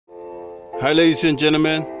Hi ladies and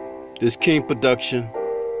gentlemen, this King Production.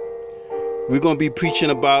 We're going to be preaching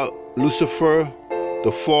about Lucifer,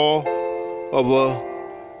 the fall of a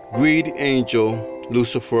greedy angel,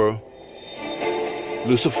 Lucifer.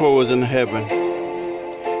 Lucifer was in heaven.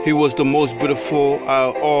 He was the most beautiful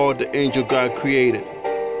out of all the angels God created.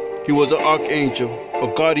 He was an archangel,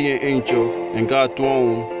 a guardian angel in God's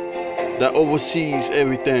throne that oversees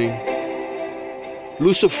everything.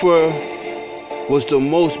 Lucifer was the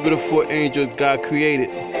most beautiful angel God created.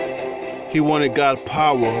 He wanted God's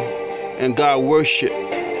power and God worship.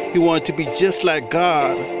 He wanted to be just like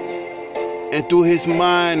God. And through his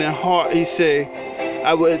mind and heart, he said,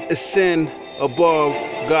 I would ascend above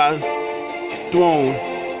God's throne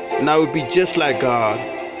and I would be just like God.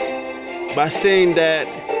 By saying that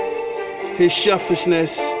his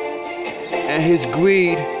selfishness and his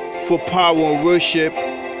greed for power and worship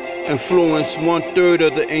influenced 1/3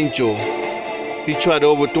 of the angel. He tried to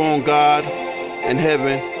overthrow God in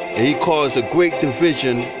heaven, and he caused a great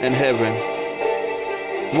division in heaven.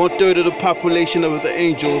 1/3 of the population of the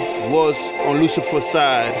angel was on Lucifer's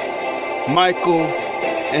side. Michael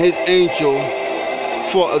and his angel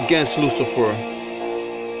fought against Lucifer.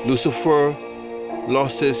 Lucifer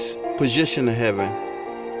lost his position in heaven,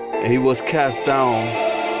 and he was cast down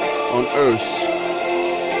on earth.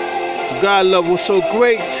 God's love was so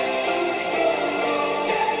great.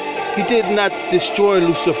 He did not destroy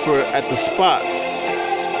Lucifer at the spot,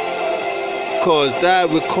 because that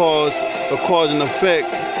would cause a cause and effect.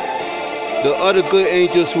 The other good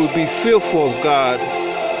angels would be fearful of God,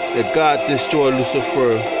 that God destroyed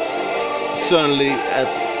Lucifer suddenly at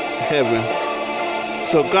heaven.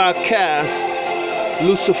 So God cast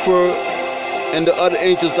Lucifer and the other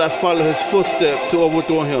angels that followed his footsteps to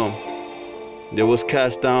overthrow him. They was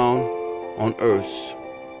cast down on earth,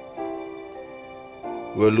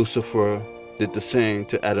 where Lucifer did the same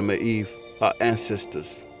to Adam and Eve, our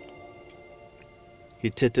ancestors. He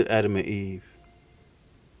tempted Adam and Eve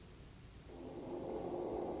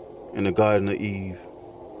in the Garden of Eve.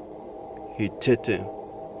 He tempted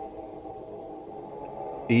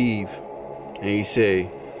Eve, and he said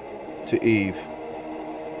to Eve,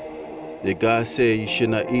 did God say you should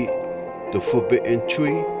not eat the forbidden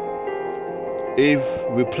tree? Eve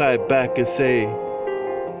replied back and said,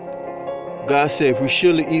 God said if we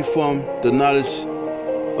surely eat from the knowledge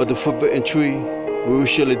of the forbidden tree, we will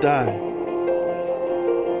surely die.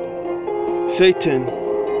 Satan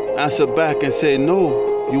answered back and said,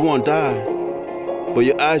 no, you won't die, but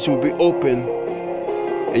your eyes will be open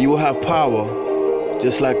and you will have power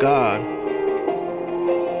just like God.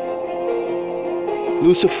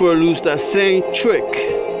 Lucifer used that same trick.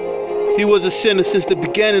 He was a sinner since the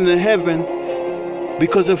beginning in heaven.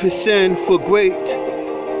 Because of his sin for great,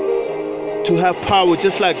 to have power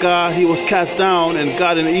just like God, he was cast down and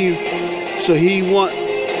God and Eve. So he want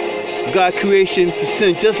God's creation to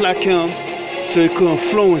sin just like him, so he could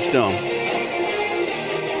influence them,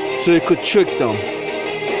 so he could trick them.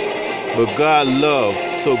 But God loved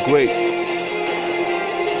so great.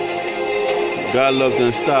 God loved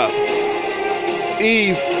didn't stop.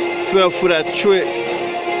 Eve fell for that trick,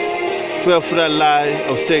 fell for that lie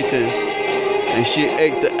of Satan, and she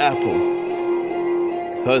ate the apple.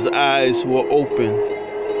 Her eyes were open,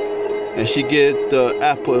 and she gave the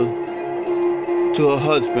apple to her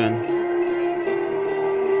husband.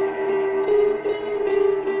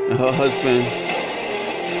 And her husband,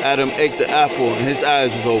 Adam, ate the apple, and his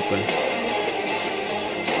eyes was open.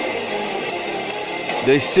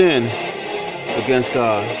 They sinned against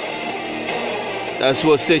God. That's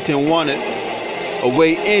what Satan wanted, a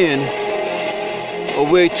way in, a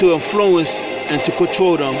way to influence and to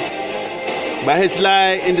control them. By his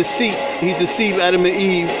lie and deceit, he deceived Adam and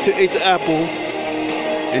Eve to eat the apple,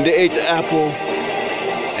 and they ate the apple,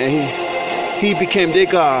 and he became their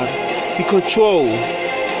God. He controlled,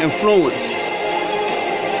 influenced.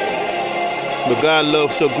 But God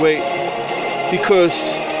loved so great, he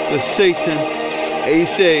cursed the Satan, and he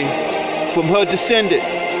said, from her descendant,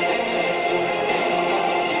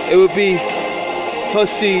 it would be her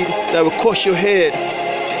seed that would crush your head,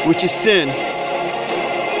 which is sin.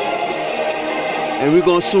 And we're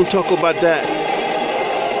going to soon talk about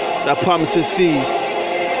that promising seed,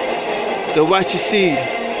 the righteous seed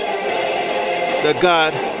that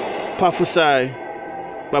God prophesied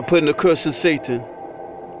by putting the curse on Satan.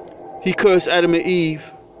 He cursed Adam and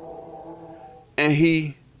Eve, and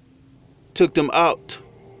he took them out,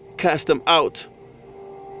 cast them out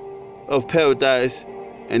of paradise,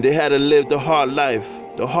 and they had to live the hard life,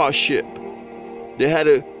 the hardship. They had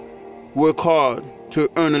to work hard to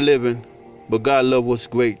earn a living. But God's love was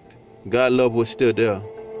great. God's love was still there.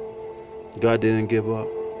 God didn't give up.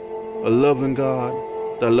 a loving God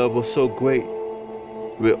that loved us so great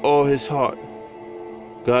with all his heart.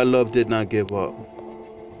 God's love did not give up.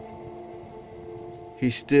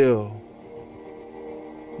 He's still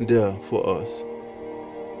there for us.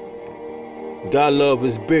 God's love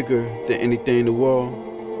is bigger than anything in the world.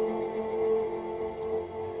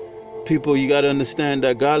 People, you got to understand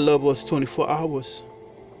that God loves us 24 hours.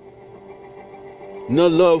 No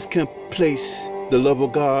love can place the love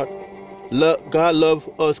of God. God loves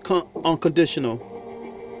us unconditional.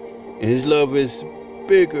 And his love is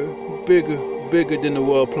bigger, bigger, bigger than the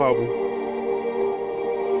world problem.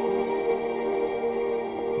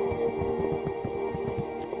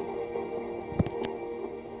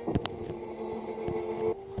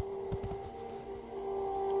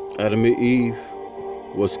 Adam and Eve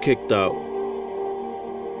was kicked out.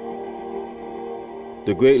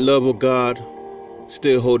 The great love of God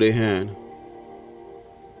still hold their hand.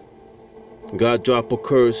 God dropped a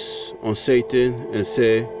curse on Satan and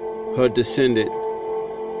said, her descendant,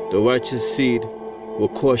 the righteous seed, will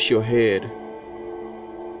crush your head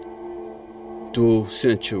through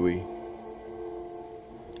century.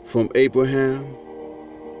 From Abraham,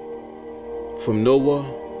 from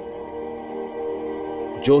Noah,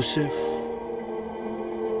 Joseph,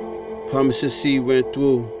 promises seed went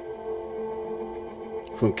through.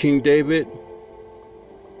 From King David,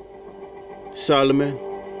 Solomon,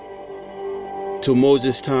 to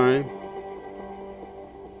Moses' time,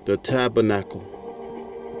 the tabernacle.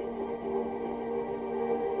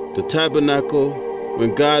 The tabernacle,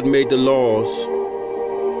 when God made the laws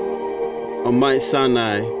on Mount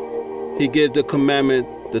Sinai, he gave the commandment,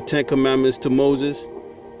 the 10 commandments to Moses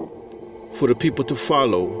for the people to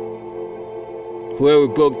follow. Whoever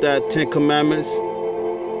broke that 10 commandments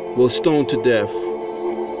was stoned to death.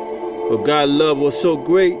 But God's love was so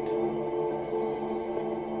great.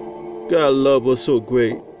 God's love was so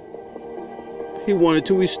great. He wanted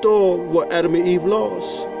to restore what Adam and Eve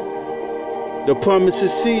lost. The promised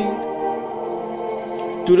seed.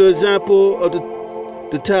 Through the example of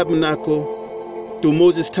the tabernacle, through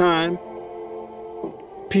Moses' time,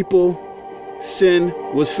 people, sin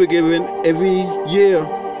was forgiven every year.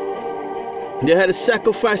 They had to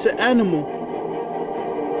sacrifice an animal.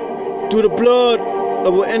 Through the blood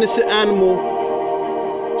of an innocent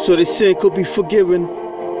animal, so their sin could be forgiven.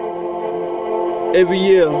 Every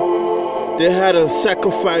year, they had to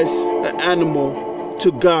sacrifice an animal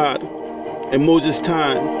to God in Moses'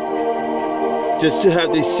 time, just to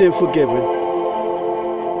have their sin forgiven.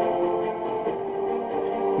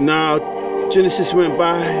 Now, Genesis went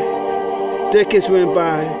by, decades went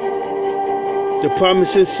by, the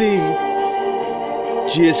promising seed,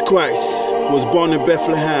 Jesus Christ, was born in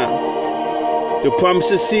Bethlehem. The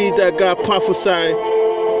promising seed that God prophesied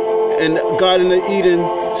in the Garden of Eden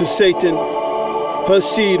to Satan, her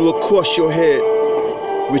seed will crush your head,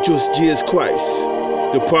 which was Jesus Christ,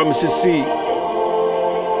 the promising seed.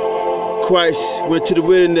 Christ went to the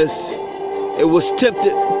wilderness and was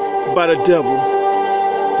tempted by the devil,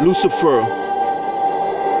 Lucifer.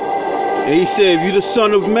 And he said, if you're the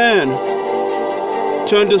Son of Man,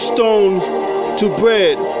 turn the stone to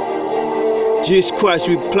bread. Jesus Christ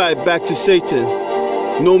replied back to Satan,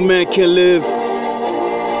 no man can live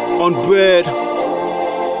on bread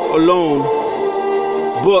alone,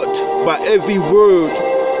 but by every word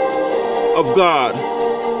of God.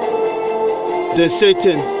 Then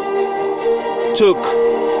Satan took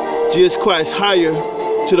Jesus Christ higher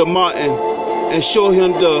to the mountain and showed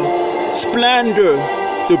him the splendor,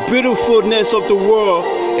 the beautifulness of the world.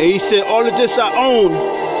 And he said, all of this I own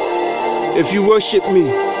if you worship me.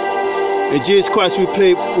 And Jesus Christ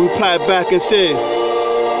replied back and said,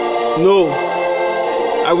 no,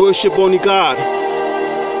 I worship only God.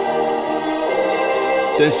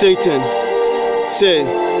 Then Satan said,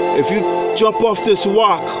 if you jump off this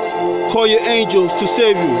rock, call your angels to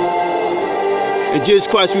save you. And Jesus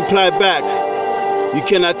Christ replied back, you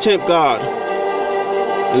cannot tempt God.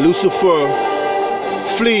 And Lucifer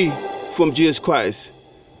flee from Jesus Christ.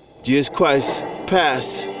 Jesus Christ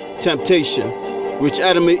passed temptation, which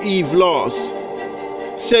Adam and Eve lost.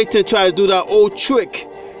 Satan tried to do that old trick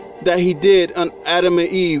that he did on Adam and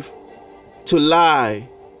Eve, to lie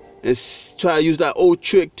and try to use that old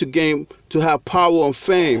trick to have power and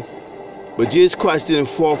fame. But Jesus Christ didn't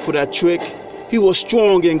fall for that trick. He was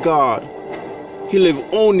strong in God. He lived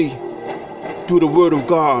only through the word of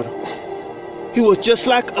God. He was just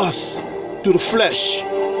like us, through the flesh,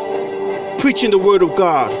 preaching the word of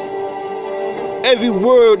God. Every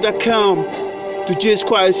word that came to Jesus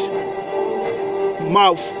Christ's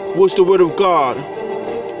mouth was the word of God.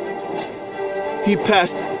 He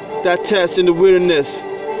passed that test in the wilderness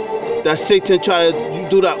that Satan tried to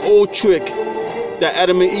do that old trick that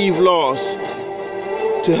Adam and Eve lost,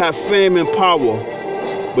 to have fame and power.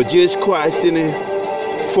 But Jesus Christ didn't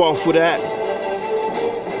fall for that.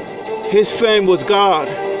 His fame was God.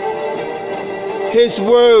 His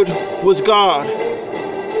word was God.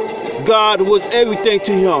 God was everything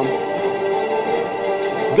to him.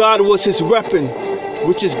 God was his weapon,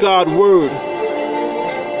 which is God's word.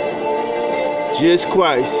 Jesus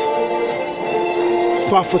Christ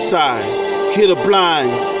prophesied, healed the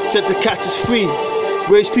blind, set the captives free,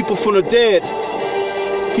 raised people from the dead.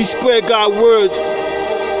 He spread God's word.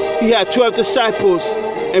 He had 12 disciples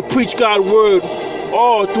and preached God's word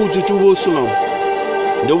all through Jerusalem.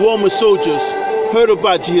 The Roman soldiers heard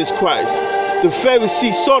about Jesus Christ. The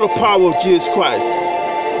Pharisees saw the power of Jesus Christ.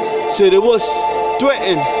 So they was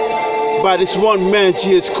threatened by this one man,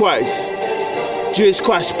 Jesus Christ. Jesus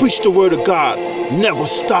Christ preached the word of God, never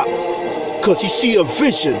stop, because he see a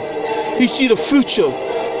vision. He see the future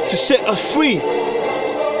to set us free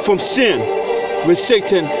from sin. When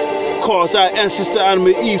Satan caused our ancestor Adam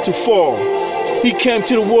and Eve to fall, he came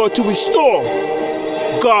to the world to restore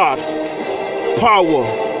God, power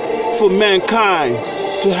for mankind,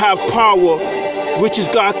 to have power, which is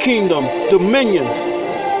God's kingdom, dominion.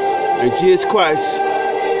 And Jesus Christ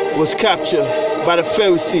was captured by the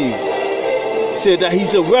Pharisees. Said that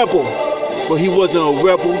he's a rebel, but he wasn't a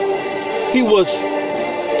rebel. He was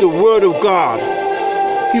the word of God.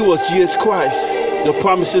 He was Jesus Christ, the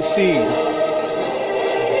promised seed.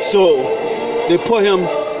 So they bring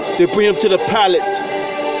him to the palace,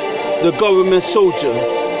 the government soldier.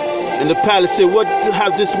 And the palace said, what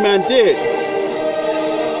has this man did?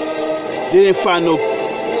 They didn't find no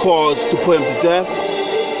cause to put him to death.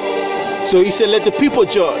 So he said, let the people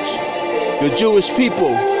judge. The Jewish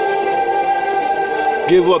people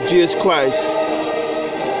give up Jesus Christ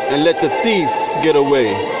and let the thief get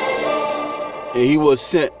away. And he was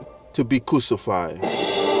sent to be crucified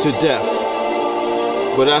to death.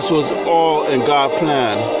 But that was all in God's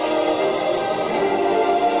plan,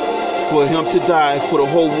 for him to die, for the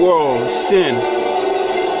whole world, sin,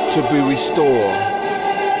 to be restored.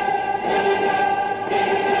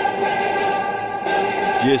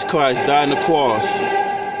 Jesus Christ died on the cross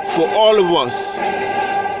for all of us,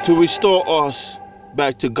 to restore us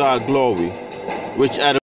back to God's glory, which Adam